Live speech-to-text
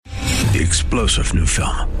The explosive new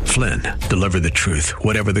film, Flynn, deliver the truth,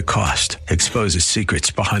 whatever the cost, exposes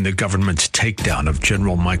secrets behind the government's takedown of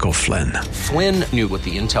General Michael Flynn. Flynn knew what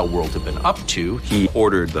the intel world had been up to. He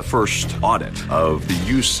ordered the first audit of the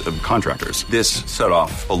use of contractors. This set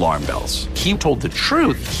off alarm bells. He told the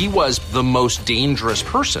truth. He was the most dangerous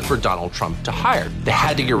person for Donald Trump to hire. They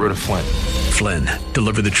had to get rid of Flynn. Flynn,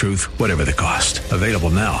 deliver the truth, whatever the cost. Available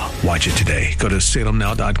now. Watch it today. Go to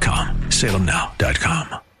salemnow.com.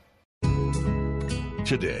 salemnow.com.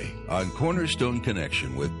 Today on Cornerstone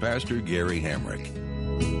Connection with Pastor Gary Hamrick.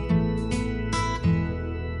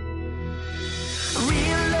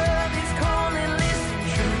 Real love is calling, listen,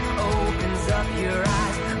 truth opens up your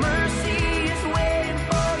eyes. Mercy is waiting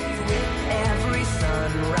for you with every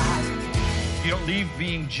sunrise. You don't leave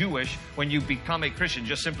being Jewish when you become a Christian.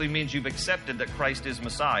 Just simply means you've accepted that Christ is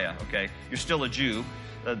Messiah, okay? You're still a Jew.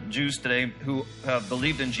 Jews today who have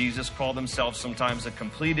believed in Jesus call themselves sometimes a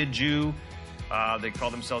completed Jew. They call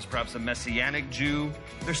themselves perhaps a Messianic Jew.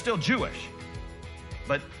 They're still Jewish.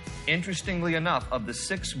 But interestingly enough, of the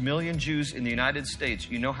 6 million Jews in the United States,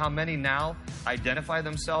 you know how many now identify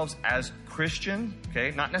themselves as Christian?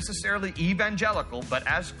 Okay, not necessarily evangelical, but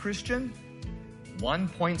as Christian?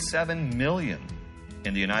 1.7 million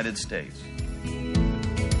in the United States.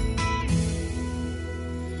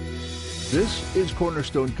 This is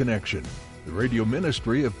Cornerstone Connection, the radio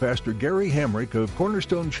ministry of Pastor Gary Hamrick of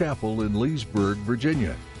Cornerstone Chapel in Leesburg,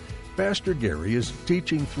 Virginia. Pastor Gary is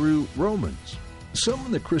teaching through Romans. Some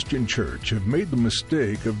in the Christian church have made the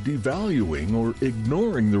mistake of devaluing or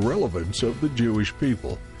ignoring the relevance of the Jewish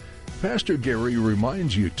people. Pastor Gary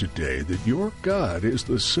reminds you today that your God is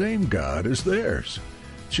the same God as theirs.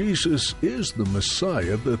 Jesus is the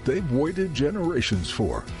Messiah that they've waited generations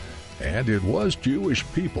for. And it was Jewish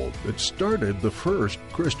people that started the first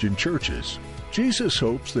Christian churches. Jesus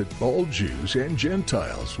hopes that all Jews and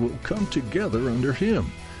Gentiles will come together under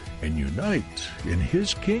him and unite in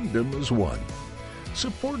his kingdom as one.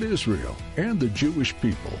 Support Israel and the Jewish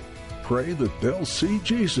people. Pray that they'll see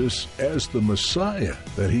Jesus as the Messiah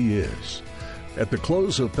that he is. At the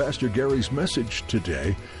close of Pastor Gary's message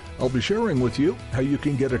today, I'll be sharing with you how you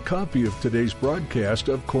can get a copy of today's broadcast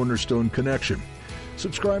of Cornerstone Connection.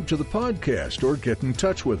 Subscribe to the podcast or get in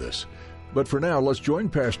touch with us. But for now, let's join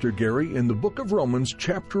Pastor Gary in the book of Romans,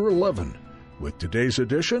 chapter 11, with today's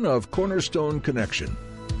edition of Cornerstone Connection.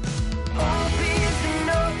 Hope is an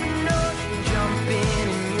open ocean, jump in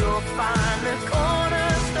and you'll find the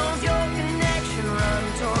cornerstones, your connection, run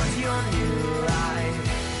towards your new life.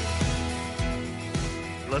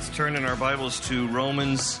 Let's turn in our Bibles to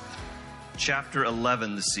Romans chapter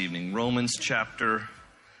 11 this evening. Romans chapter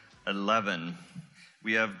 11.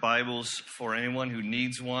 We have Bibles for anyone who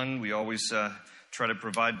needs one. We always try to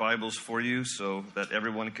provide Bibles for you so that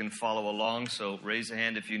everyone can follow along. So raise a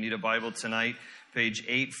hand if you need a Bible tonight. Page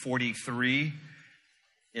 843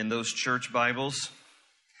 in those church Bibles.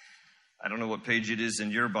 I don't know what page it is in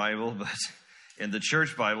your Bible, but in the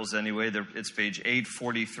church Bibles anyway, it's page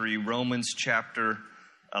 843, Romans chapter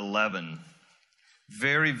 11.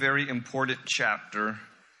 Very, very important chapter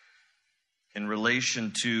in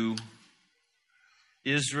relation to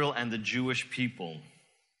Israel and the Jewish people.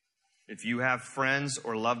 If you have friends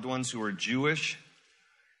or loved ones who are Jewish,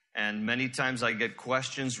 and many times I get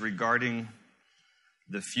questions regarding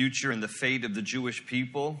the future and the fate of the Jewish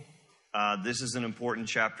people, this is an important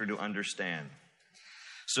chapter to understand.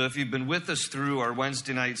 So if you've been with us through our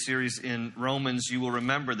Wednesday night series in Romans, you will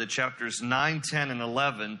remember that chapters 9, 10, and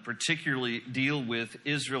 11 particularly deal with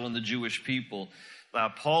Israel and the Jewish people.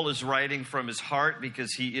 Paul is writing from his heart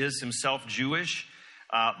because he is himself Jewish.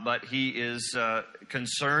 But he is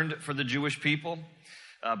concerned for the Jewish people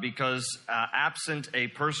because absent a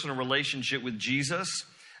personal relationship with Jesus,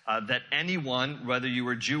 that anyone, whether you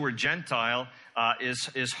are Jew or Gentile,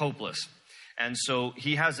 is hopeless. And so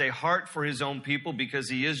he has a heart for his own people because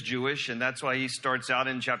he is Jewish, and that's why he starts out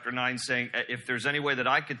in chapter 9 saying, if there's any way that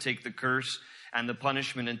I could take the curse and the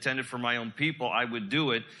punishment intended for my own people, I would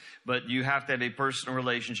do it. But you have to have a personal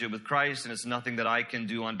relationship with Christ, and it's nothing that I can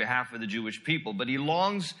do on behalf of the Jewish people. But he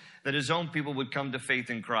longs that his own people would come to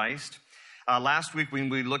faith in Christ. Last week when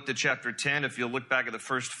we looked at chapter 10, if you'll look back at the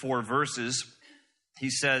first 4 verses,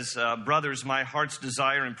 he says, brothers, my heart's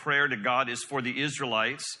desire and prayer to God is for the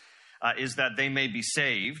Israelites, is that they may be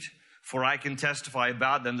saved. For I can testify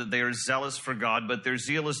about them that they are zealous for God, but their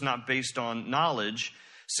zeal is not based on knowledge,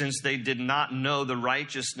 since they did not know the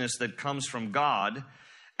righteousness that comes from God,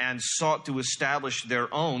 and sought to establish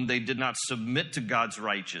their own. They did not submit to God's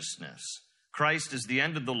righteousness. Christ is the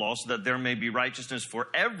end of the law so that there may be righteousness for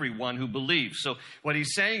everyone who believes. So what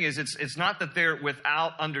he's saying is it's not that they're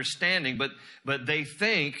without understanding, but they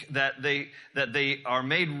think that they are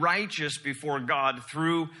made righteous before God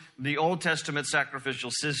through the Old Testament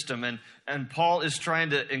sacrificial system. And Paul is trying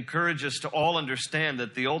to encourage us to all understand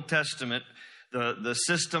that the Old Testament, the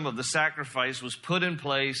system of the sacrifice, was put in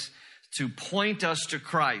place to point us to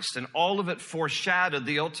Christ. And all of it foreshadowed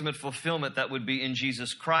the ultimate fulfillment that would be in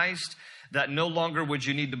Jesus Christ, that no longer would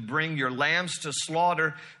you need to bring your lambs to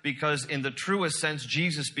slaughter, because in the truest sense,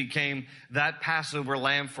 Jesus became that Passover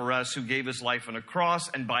lamb for us who gave his life on a cross.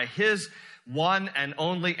 And by his one and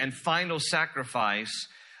only and final sacrifice,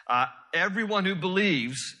 everyone who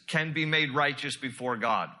believes can be made righteous before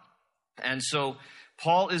God. And so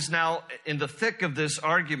Paul is now in the thick of this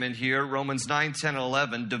argument here, Romans 9, 10, and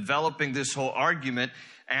 11, developing this whole argument.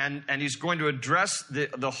 And he's going to address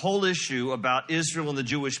the whole issue about Israel and the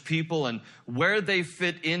Jewish people and where they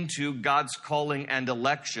fit into God's calling and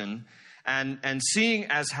election. And seeing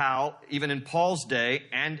as how, even in Paul's day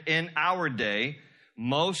and in our day,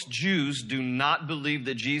 most Jews do not believe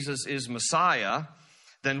that Jesus is Messiah,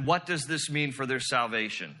 then what does this mean for their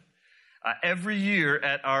salvation? Every year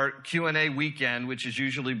at our Q&A weekend, which is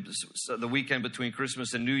usually the weekend between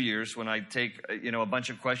Christmas and New Year's, when I take a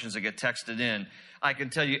bunch of questions that get texted in, I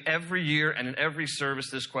can tell you every year and in every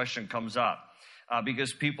service this question comes up.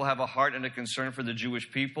 Because people have a heart and a concern for the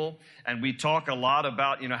Jewish people. And we talk a lot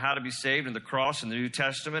about, how to be saved and the cross and the New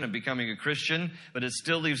Testament and becoming a Christian. But it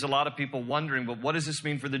still leaves a lot of people wondering, well, what does this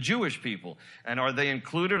mean for the Jewish people? And are they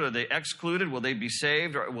included? Are they excluded? Will they be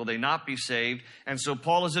saved or will they not be saved? And so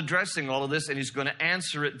Paul is addressing all of this, and he's going to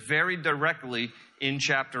answer it very directly in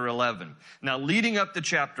chapter 11. Now, leading up to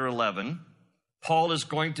chapter 11, Paul is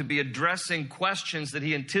going to be addressing questions that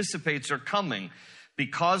he anticipates are coming.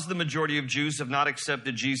 Because the majority of Jews have not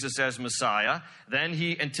accepted Jesus as Messiah, then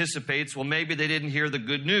he anticipates, well, maybe they didn't hear the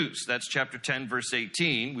good news. That's chapter 10, verse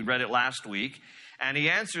 18. We read it last week. And he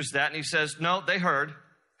answers that and he says, no, they heard.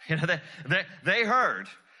 They heard.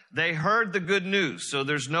 They heard the good news. So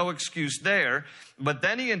there's no excuse there. But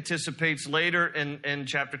then he anticipates later in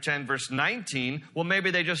chapter 10, verse 19, well,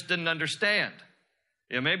 maybe they just didn't understand.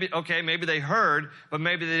 Maybe they heard, but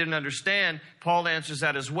maybe they didn't understand. Paul answers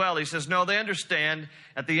that as well. He says, no, they understand.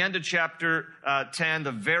 At the end of chapter 10,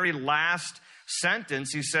 the very last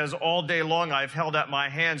sentence, he says, all day long I've held out my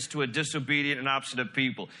hands to a disobedient and obstinate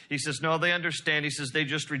people. He says, no, they understand. He says, they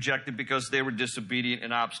just rejected because they were disobedient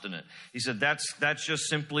and obstinate. He said, that's just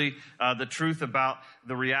simply the truth about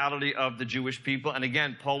the reality of the Jewish people. And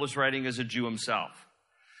again, Paul is writing as a Jew himself.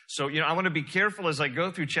 So, I want to be careful as I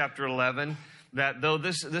go through chapter 11, that though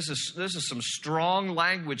this is some strong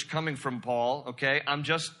language coming from Paul, okay? I'm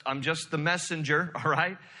just the messenger, all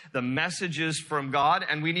right? The message is from God,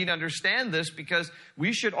 and we need to understand this because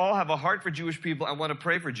we should all have a heart for Jewish people and want to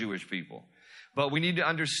pray for Jewish people. But we need to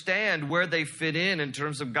understand where they fit in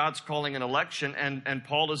terms of God's calling and election, and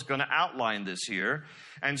Paul is going to outline this here.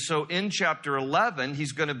 And so in chapter 11,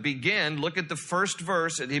 he's going to begin, look at the first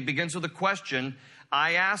verse, and he begins with a question.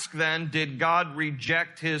 I ask then, did God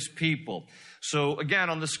reject his people? So again,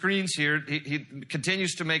 on the screens here, he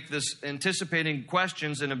continues to make this anticipating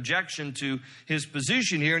questions in objection to his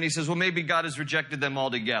position here. And he says, well, maybe God has rejected them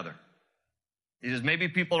altogether. He says, maybe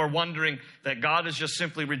people are wondering that God has just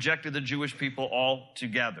simply rejected the Jewish people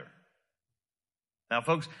altogether. Now,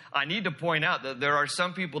 folks, I need to point out that there are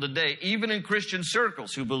some people today, even in Christian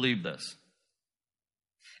circles, who believe this.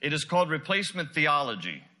 It is called replacement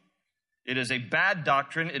theology. It is a bad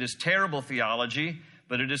doctrine. It is terrible theology,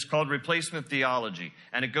 but it is called replacement theology.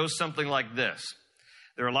 And it goes something like this.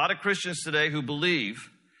 There are a lot of Christians today who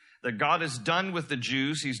believe that God is done with the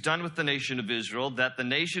Jews. He's done with the nation of Israel, that the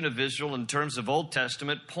nation of Israel, in terms of Old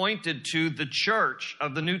Testament, pointed to the church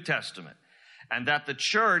of the New Testament. And that the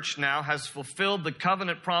church now has fulfilled the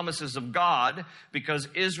covenant promises of God because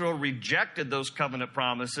Israel rejected those covenant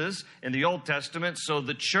promises in the Old Testament. So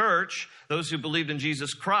the church, those who believed in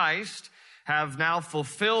Jesus Christ, have now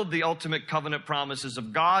fulfilled the ultimate covenant promises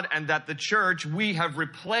of God, and that the church, we have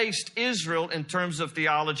replaced Israel in terms of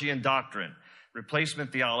theology and doctrine.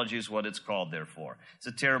 Replacement theology is what it's called, therefore. It's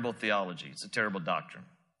a terrible theology. It's a terrible doctrine.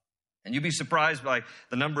 And you'd be surprised by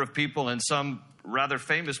the number of people, and some rather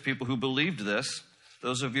famous people, who believed this.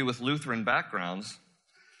 Those of you with Lutheran backgrounds,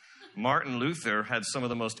 Martin Luther had some of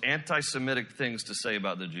the most anti-Semitic things to say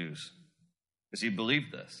about the Jews, because he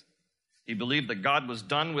believed this. He believed that God was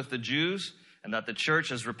done with the Jews and that the church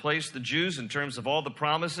has replaced the Jews in terms of all the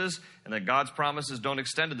promises, and that God's promises don't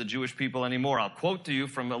extend to the Jewish people anymore. I'll quote to you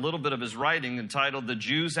from a little bit of his writing entitled The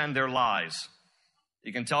Jews and Their Lies.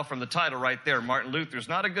 You can tell from the title right there, Martin Luther's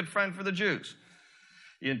not a good friend for the Jews.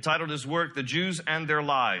 He entitled his work, The Jews and Their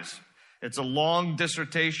Lies. It's a long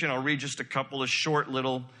dissertation. I'll read just a couple of short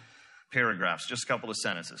little paragraphs, just a couple of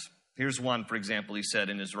sentences. Here's one, for example, he said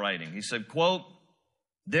in his writing. He said, quote,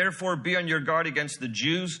 "Therefore be on your guard against the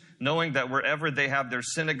Jews, knowing that wherever they have their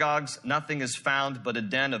synagogues, nothing is found but a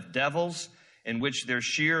den of devils, in which their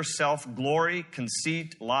sheer self-glory,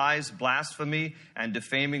 conceit, lies, blasphemy, and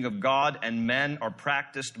defaming of God and men are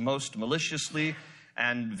practiced most maliciously,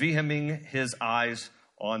 and veheming his eyes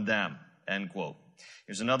on them." End quote.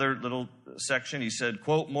 Here's another little section. He said,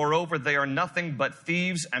 quote, "Moreover, they are nothing but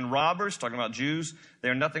thieves and robbers," talking about Jews. "They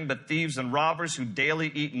are nothing but thieves and robbers who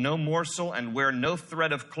daily eat no morsel and wear no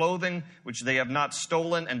thread of clothing, which they have not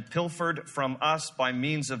stolen and pilfered from us by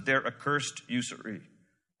means of their accursed usury."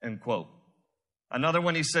 End quote. Another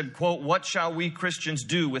one, he said, quote, "What shall we Christians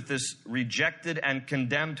do with this rejected and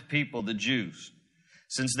condemned people, the Jews?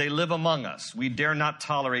 Since they live among us, we dare not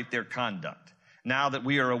tolerate their conduct, now that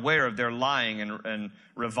we are aware of their lying and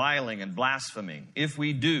reviling and blaspheming. If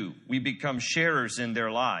we do, we become sharers in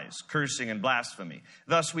their lies, cursing and blasphemy.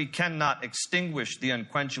 Thus we cannot extinguish the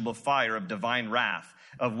unquenchable fire of divine wrath,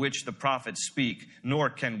 of which the prophets speak, nor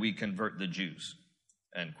can we convert the Jews."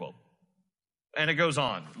 End quote. And it goes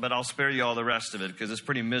on, but I'll spare you all the rest of it because it's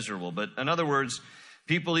pretty miserable. But in other words,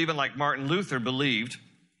 people even like Martin Luther believed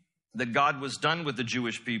that God was done with the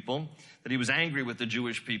Jewish people, that he was angry with the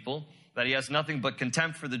Jewish people, that he has nothing but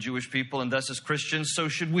contempt for the Jewish people, and thus as Christians, so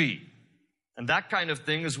should we. And that kind of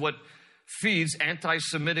thing is what feeds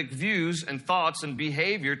anti-Semitic views and thoughts and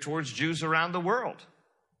behavior towards Jews around the world.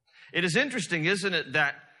 It is interesting, isn't it,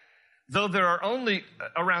 that though there are only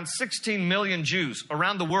around 16 million Jews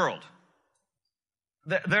around the world,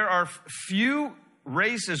 there are few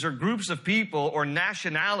races or groups of people or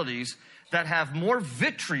nationalities that have more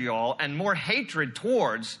vitriol and more hatred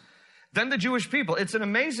towards than the Jewish people. It's an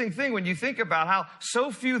amazing thing when you think about how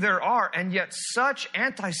so few there are, and yet such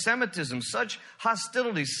anti-Semitism, such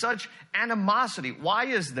hostility, such animosity. Why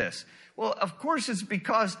is this? Well, of course, it's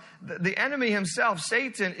because the enemy himself,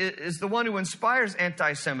 Satan, is the one who inspires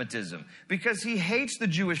anti-Semitism, because he hates the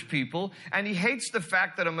Jewish people, and he hates the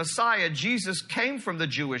fact that a Messiah, Jesus, came from the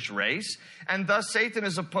Jewish race, and thus Satan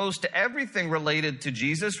is opposed to everything related to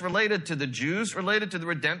Jesus, related to the Jews, related to the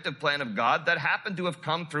redemptive plan of God that happened to have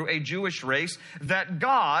come through a Jewish race that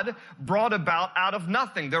God brought about out of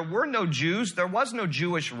nothing. There were no Jews, there was no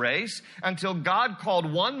Jewish race until God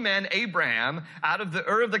called one man, Abraham, out of the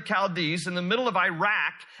Ur of the Chaldees, in the middle of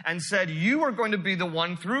Iraq, and said, "You are going to be the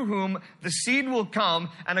one through whom the seed will come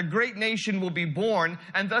and a great nation will be born."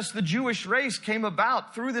 And thus the Jewish race came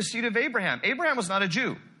about through the seed of Abraham. Abraham was not a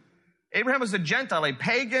Jew. Abraham was a Gentile, a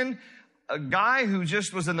pagan, a guy who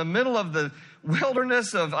just was in the middle of the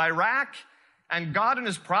wilderness of Iraq. And God in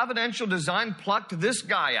his providential design plucked this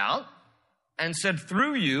guy out and said,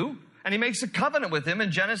 "Through you," and he makes a covenant with him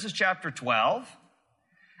in Genesis chapter 12.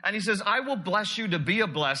 And he says, "I will bless you to be a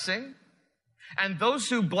blessing. And those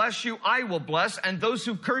who bless you, I will bless. And those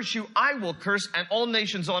who curse you, I will curse. And all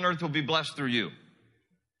nations on earth will be blessed through you."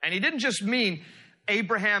 And he didn't just mean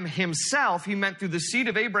Abraham himself. He meant through the seed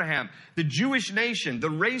of Abraham, the Jewish nation, the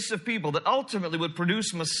race of people that ultimately would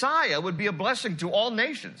produce Messiah, would be a blessing to all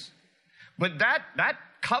nations. But that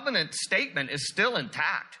covenant statement is still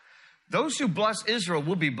intact. Those who bless Israel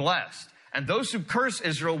will be blessed. And those who curse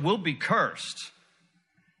Israel will be cursed.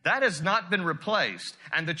 That has not been replaced,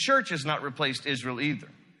 and the church has not replaced Israel either.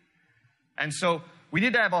 And so we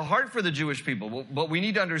need to have a heart for the Jewish people, but we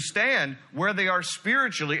need to understand where they are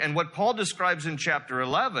spiritually, and what Paul describes in chapter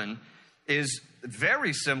 11 is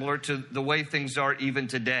very similar to the way things are even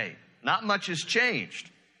today. Not much has changed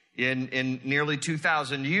in nearly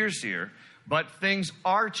 2,000 years here, but things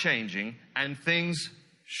are changing, and things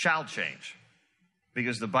shall change,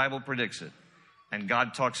 because the Bible predicts it. And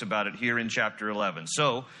God talks about it here in chapter 11.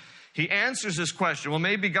 So he answers this question. Well,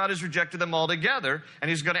 maybe God has rejected them altogether. And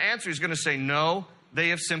he's going to answer. He's going to say, no, they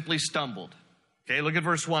have simply stumbled. Okay, look at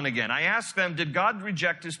verse 1 again. "I asked them, did God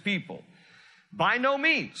reject his people? By no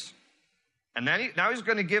means." And then now he's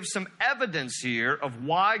going to give some evidence here of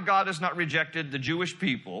why God has not rejected the Jewish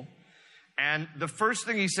people. And the first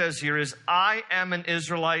thing he says here is, "I am an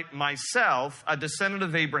Israelite myself, a descendant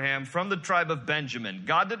of Abraham from the tribe of Benjamin."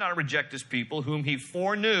 God did not reject his people whom he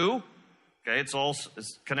foreknew. Okay,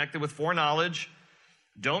 it's connected with foreknowledge.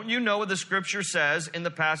 Don't you know what the scripture says in the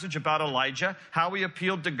passage about Elijah, how he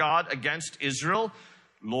appealed to God against Israel?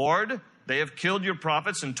 "Lord, they have killed your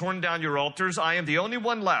prophets and torn down your altars. I am the only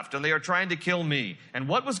one left, and they are trying to kill me." And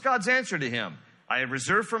what was God's answer to him? "I have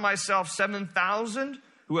reserved for myself 7,000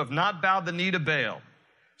 who have not bowed the knee to Baal.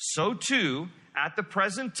 So too, at the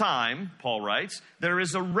present time, Paul writes, there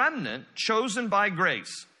is a remnant chosen by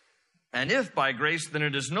grace. And if by grace, then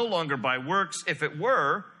it is no longer by works. If it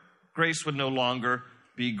were, grace would no longer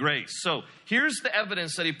be grace. So here's the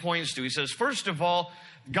evidence that he points to. He says, first of all,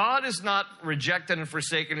 God is not rejected and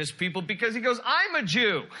forsaken his people because he goes, I'm a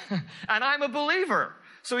Jew and I'm a believer.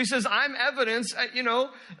 So he says, I'm evidence, in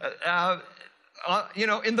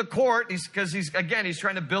the court, because he's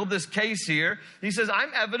trying to build this case here. He says,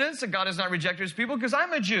 I'm evidence that God has not rejected his people because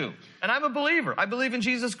I'm a Jew and I'm a believer. I believe in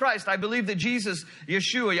Jesus Christ. I believe that Jesus,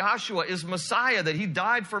 Yahshua is Messiah, that he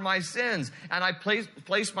died for my sins, and I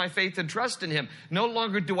place my faith and trust in him. No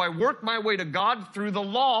longer do I work my way to God through the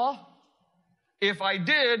law. If I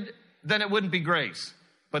did, then it wouldn't be grace.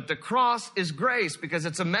 But the cross is grace because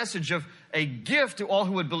it's a message of a gift to all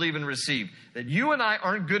who would believe and receive. That you and I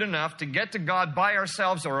aren't good enough to get to God by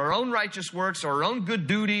ourselves or our own righteous works or our own good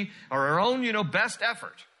duty or our own, best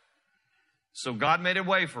effort. So God made a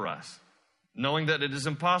way for us, knowing that it is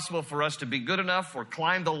impossible for us to be good enough or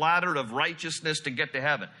climb the ladder of righteousness to get to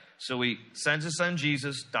heaven. So he sends his son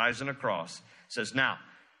Jesus, dies on a cross, says, now,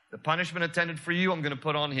 the punishment intended for you, I'm going to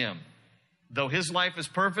put on him. Though his life is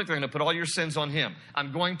perfect, I'm going to put all your sins on him.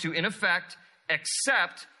 I'm going to, in effect,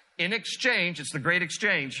 accept in exchange, it's the great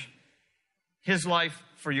exchange, his life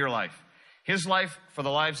for your life. His life for the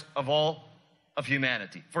lives of all of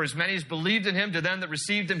humanity. For as many as believed in him, to them that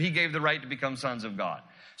received him, he gave the right to become sons of God.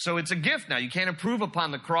 So it's a gift now. You can't improve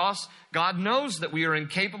upon the cross. God knows that we are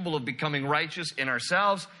incapable of becoming righteous in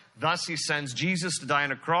ourselves. Thus, he sends Jesus to die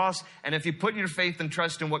on a cross. And if you put your faith and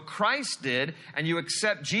trust in what Christ did, and you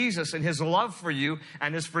accept Jesus and his love for you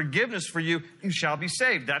and his forgiveness for you, you shall be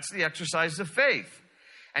saved. That's the exercise of faith.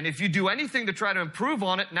 And if you do anything to try to improve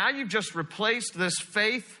on it, now you've just replaced this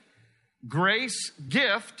faith, grace,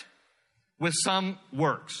 gift with some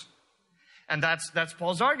works. And that's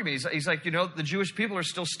Paul's argument. He's like, the Jewish people are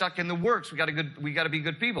still stuck in the works. We got to be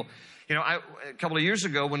good people. A couple of years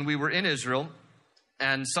ago when we were in Israel,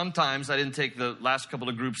 and sometimes, I didn't take the last couple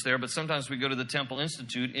of groups there, but sometimes we go to the Temple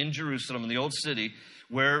Institute in Jerusalem, in the Old City,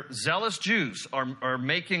 where zealous Jews are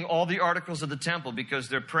making all the articles of the temple because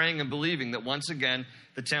they're praying and believing that once again,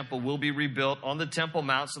 the temple will be rebuilt on the Temple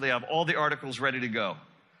Mount, so they have all the articles ready to go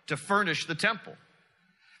to furnish the temple.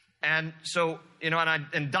 And so,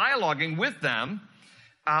 and dialoguing with them,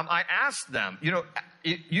 I asked them,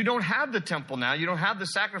 you don't have the temple now, you don't have the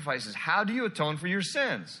sacrifices. How do you atone for your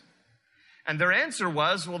sins? And their answer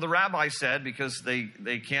was, well, the rabbi said, because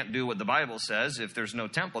they can't do what the Bible says if there's no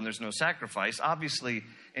temple and there's no sacrifice. Obviously,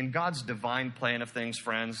 in God's divine plan of things,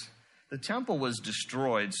 friends, the temple was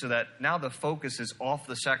destroyed so that now the focus is off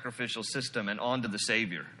the sacrificial system and onto the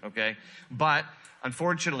Savior, okay? But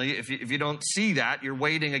unfortunately, if you don't see that, you're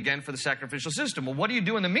waiting again for the sacrificial system. Well, what do you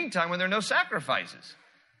do in the meantime when there are no sacrifices?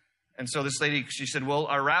 And so this lady, she said, well,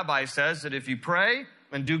 our rabbi says that if you pray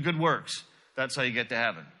and do good works, that's how you get to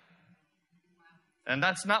heaven. And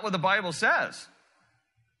that's not what the Bible says.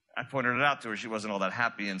 I pointed it out to her. She wasn't all that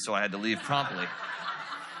happy, and so I had to leave promptly.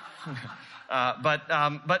 But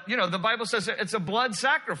the Bible says it's a blood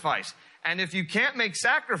sacrifice. And if you can't make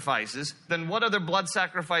sacrifices, then what other blood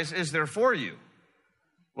sacrifice is there for you?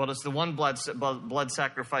 Well, it's the one blood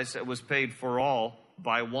sacrifice that was paid for all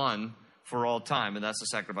by one for all time, and that's the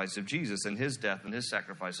sacrifice of Jesus and his death and his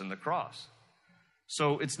sacrifice on the cross.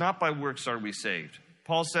 So it's not by works are we saved.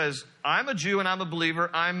 Paul says, I'm a Jew and I'm a believer.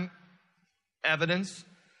 I'm evidence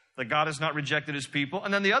that God has not rejected his people.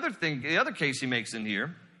 And then the other case he makes in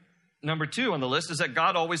here, number 2 on the list, is that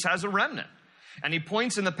God always has a remnant. And he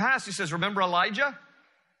points in the past, he says, remember Elijah?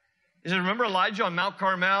 He says, remember Elijah on Mount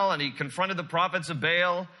Carmel, and he confronted the prophets of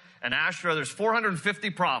Baal and Asherah. There's 450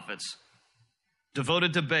 prophets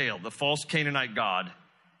devoted to Baal, the false Canaanite god,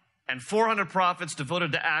 and 400 prophets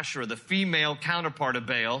devoted to Asherah, the female counterpart of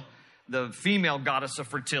Baal, the female goddess of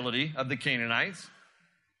fertility of the Canaanites.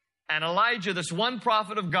 And Elijah, this one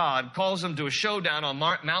prophet of God, calls him to a showdown on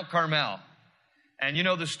Mount Carmel. And you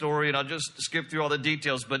know the story, and I'll just skip through all the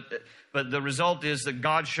details, but the result is that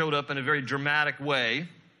God showed up in a very dramatic way.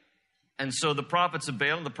 And so the prophets of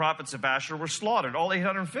Baal and the prophets of Asherah were slaughtered, all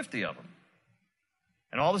 850 of them.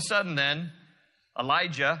 And all of a sudden then,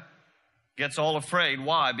 Elijah gets all afraid.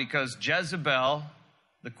 Why? Because Jezebel,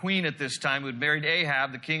 the queen at this time who had married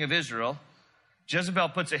Ahab, the king of Israel, Jezebel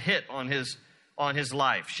puts a hit on his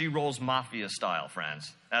life. She rolls mafia style,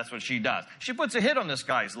 friends. That's what she does. She puts a hit on this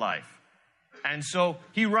guy's life. And so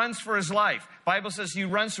he runs for his life. Bible says he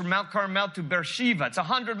runs from Mount Carmel to Beersheba. It's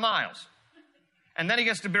 100 miles. And then he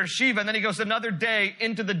gets to Beersheba, and then he goes another day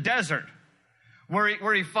into the desert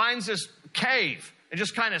where he finds this cave and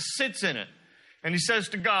just kind of sits in it. And he says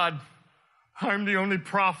to God, I'm the only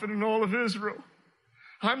prophet in all of Israel.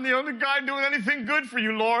 I'm the only guy doing anything good for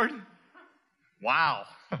you, Lord. Wow.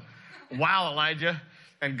 Wow, Elijah.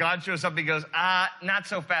 And God shows up, he goes, not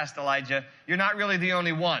so fast, Elijah. You're not really the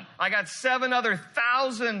only one. I got 7 other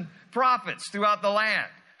 1,000 prophets throughout the land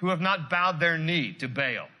who have not bowed their knee to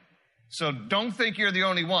Baal. So don't think you're the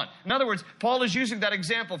only one. In other words, Paul is using that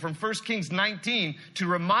example from 1 Kings 19 to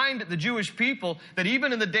remind the Jewish people that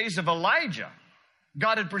even in the days of Elijah,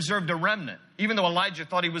 God had preserved a remnant. Even though Elijah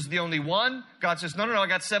thought he was the only one, God says, no, I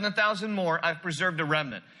got 7,000 more. I've preserved a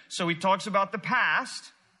remnant. So he talks about the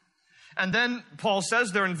past. And then Paul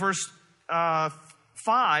says there in verse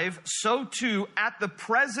 5, so too at the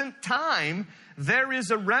present time, there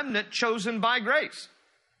is a remnant chosen by grace.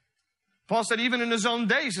 Paul said even in his own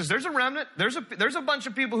day, he says there's a remnant. There's a bunch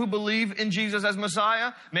of people who believe in Jesus as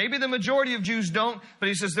Messiah. Maybe the majority of Jews don't, but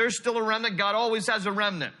he says there's still a remnant. God always has a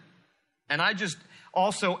remnant. And I just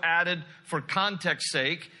also added, for context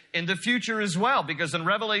sake, in the future as well, because in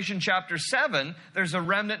Revelation chapter 7, there's a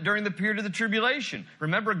remnant during the period of the tribulation.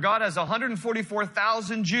 Remember, God has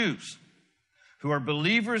 144,000 Jews who are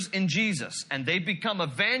believers in Jesus, and they become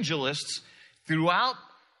evangelists throughout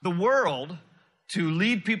the world to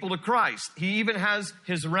lead people to Christ. He even has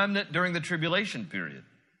his remnant during the tribulation period.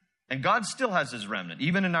 And God still has his remnant,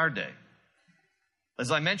 even in our day.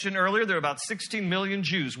 As I mentioned earlier, there are about 16 million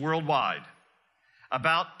Jews worldwide.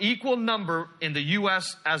 About equal number in the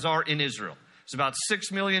U.S. as are in Israel. It's about 6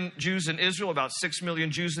 million Jews in Israel, about 6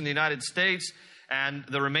 million Jews in the United States, and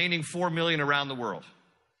the remaining 4 million around the world.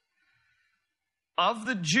 Of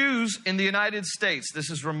the Jews in the United States, this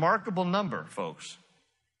is a remarkable number, folks,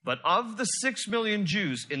 but of the 6 million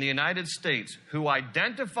Jews in the United States who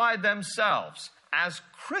identify themselves as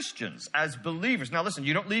Christians, as believers. Now listen,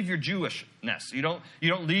 you don't leave your Jewishness. You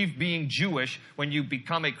don't leave being Jewish when you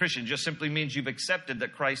become a Christian. It just simply means you've accepted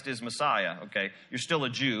that Christ is Messiah, okay? You're still a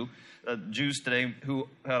Jew. Jews today who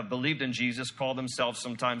have believed in Jesus call themselves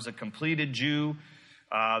sometimes a completed Jew.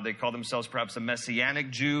 They call themselves perhaps a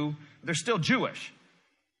Messianic Jew. They're still Jewish.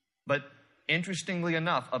 But interestingly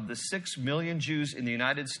enough, of the 6 million Jews in the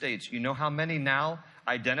United States, you know how many now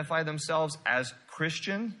identify themselves as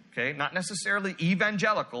Christian? Okay, not necessarily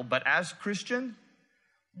evangelical, but as Christian.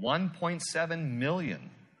 1.7 million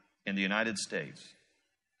in the United States.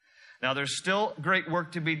 Now, there's still great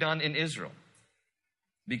work to be done in Israel.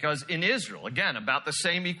 Because in Israel, again, about the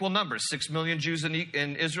same equal numbers, 6 million Jews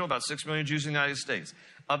in Israel, about 6 million Jews in the United States.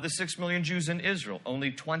 Of the 6 million Jews in Israel,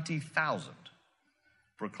 only 20,000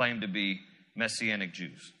 proclaim to be Messianic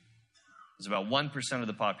Jews. It's about 1% of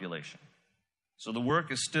the population. So the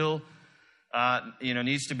work is still,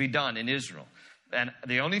 needs to be done in Israel. And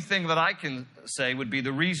the only thing that I can say would be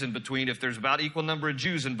the reason between if there's about equal number of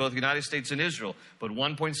Jews in both the United States and Israel, but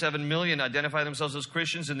 1.7 million identify themselves as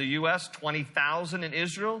Christians in the U.S., 20,000 in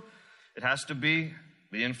Israel, it has to be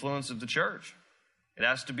the influence of the church. It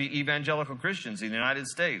has to be evangelical Christians in the United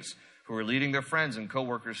States who are leading their friends and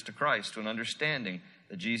co-workers to Christ to an understanding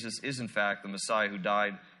that Jesus is in fact the Messiah who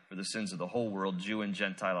died for the sins of the whole world, Jew and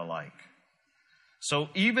Gentile alike. So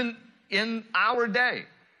even in our day,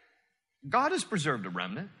 God has preserved a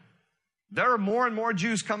remnant. There are more and more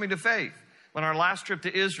Jews coming to faith. On our last trip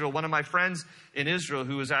to Israel, one of my friends in Israel,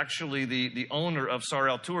 who is actually the owner of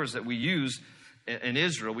Sarel Tours that we use in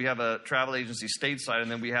Israel, we have a travel agency stateside,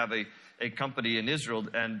 and then we have a company in Israel,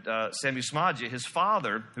 and Sami Smadja, his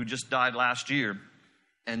father, who just died last year,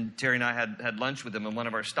 and Terry and I had lunch with him in one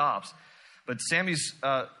of our stops, but Sammy's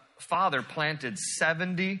father planted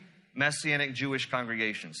 70 Messianic Jewish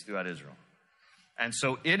congregations throughout Israel. And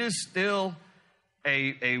so it is still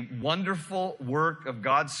a wonderful work of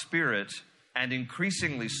God's Spirit, and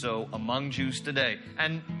increasingly so among Jews today.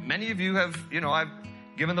 And many of you have, I've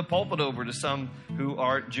given the pulpit over to some who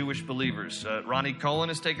are Jewish believers. Ronnie Cohen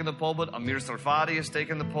has taken the pulpit. Amir Sarfati has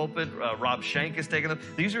taken the pulpit. Rob Schenck has taken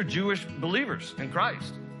These are Jewish believers in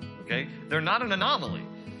Christ. Okay? They're not an anomaly,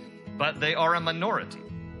 but they are a minority.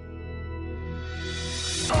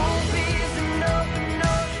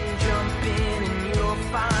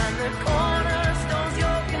 Find the cornerstones,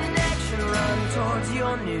 your connection, run towards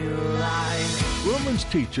your new life. Romans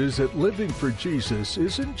teaches that living for Jesus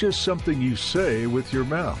isn't just something you say with your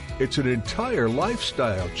mouth. It's an entire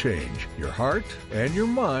lifestyle change. Your heart and your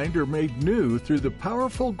mind are made new through the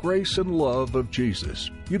powerful grace and love of Jesus.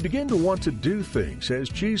 You begin to want to do things as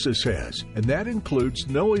Jesus has, and that includes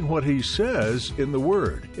knowing what He says in the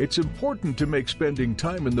Word. It's important to make spending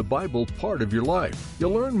time in the Bible part of your life.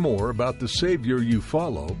 You'll learn more about the Savior you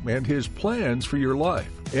follow and His plans for your life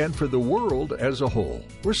and for the world as a whole.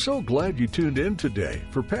 We're so glad you tuned in today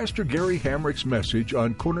for Pastor Gary Hamrick's message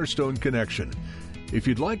on Cornerstone Connection. If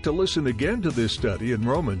you'd like to listen again to this study in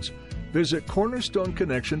Romans, visit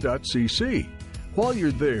cornerstoneconnection.cc. While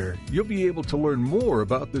you're there, you'll be able to learn more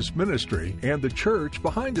about this ministry and the church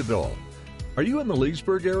behind it all. Are you in the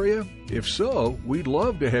Leesburg area? If so, we'd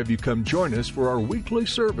love to have you come join us for our weekly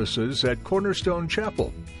services at Cornerstone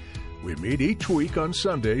Chapel. We meet each week on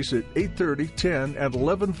Sundays at 8:30, 10, and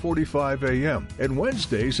 11:45 a.m., and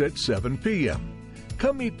Wednesdays at 7 p.m.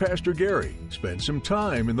 Come meet Pastor Gary, spend some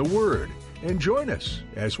time in the Word, and join us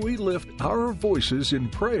as we lift our voices in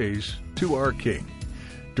praise to our King.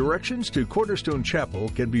 Directions to Cornerstone Chapel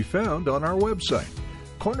can be found on our website,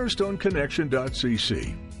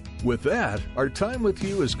 cornerstoneconnection.cc. With that, our time with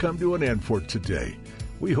you has come to an end for today.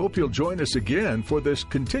 We hope you'll join us again for this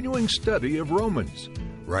continuing study of Romans,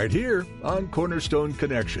 right here on Cornerstone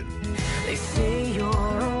Connection. They say you're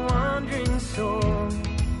a wandering soul,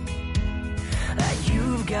 that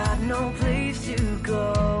you've got no place to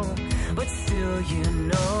go, but still you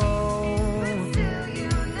know,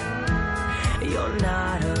 you're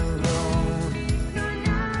not alone.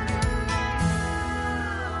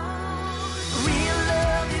 Real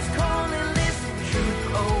love is calling, listen,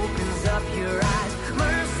 truth opens up your eyes.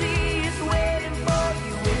 Mercy is waiting for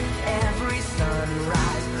you with every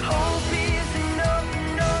sunrise. Hope is an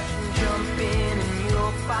open ocean, jump in and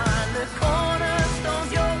you'll find the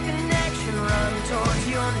cornerstones, your connection, run towards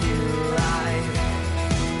your new life.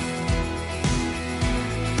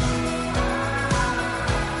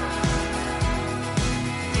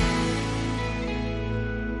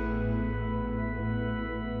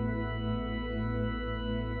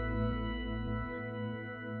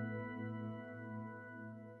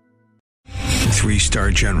 Three-star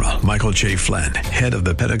General Michael J. Flynn, head of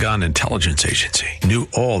the Pentagon Intelligence Agency, knew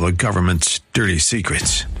all the government's dirty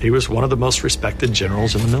secrets. He was one of the most respected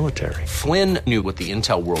generals in the military. Flynn knew what the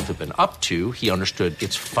intel world had been up to. He understood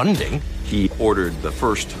its funding. He ordered the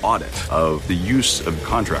first audit of the use of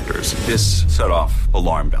contractors. This set off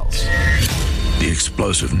alarm bells. The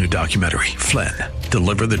explosive new documentary, Flynn,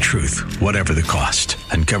 Deliver the Truth, Whatever the Cost,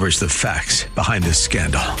 uncovers the facts behind this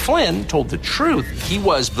scandal. Flynn told the truth. He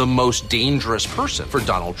was the most dangerous person for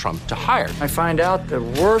Donald Trump to hire. I find out the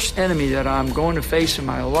worst enemy that I'm going to face in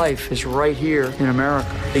my life is right here in America.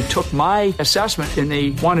 They took my assessment and they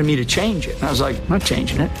wanted me to change it. And I was like, I'm not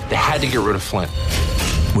changing it. They had to get rid of Flynn.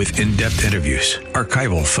 With in-depth interviews,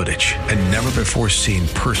 archival footage, and never-before-seen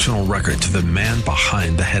personal records of the man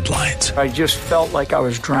behind the headlines. I just felt like I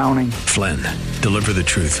was drowning. Flynn, Deliver the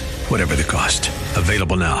Truth, Whatever the Cost.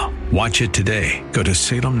 Available now. Watch it today. Go to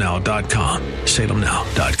salemnow.com.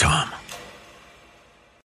 salemnow.com.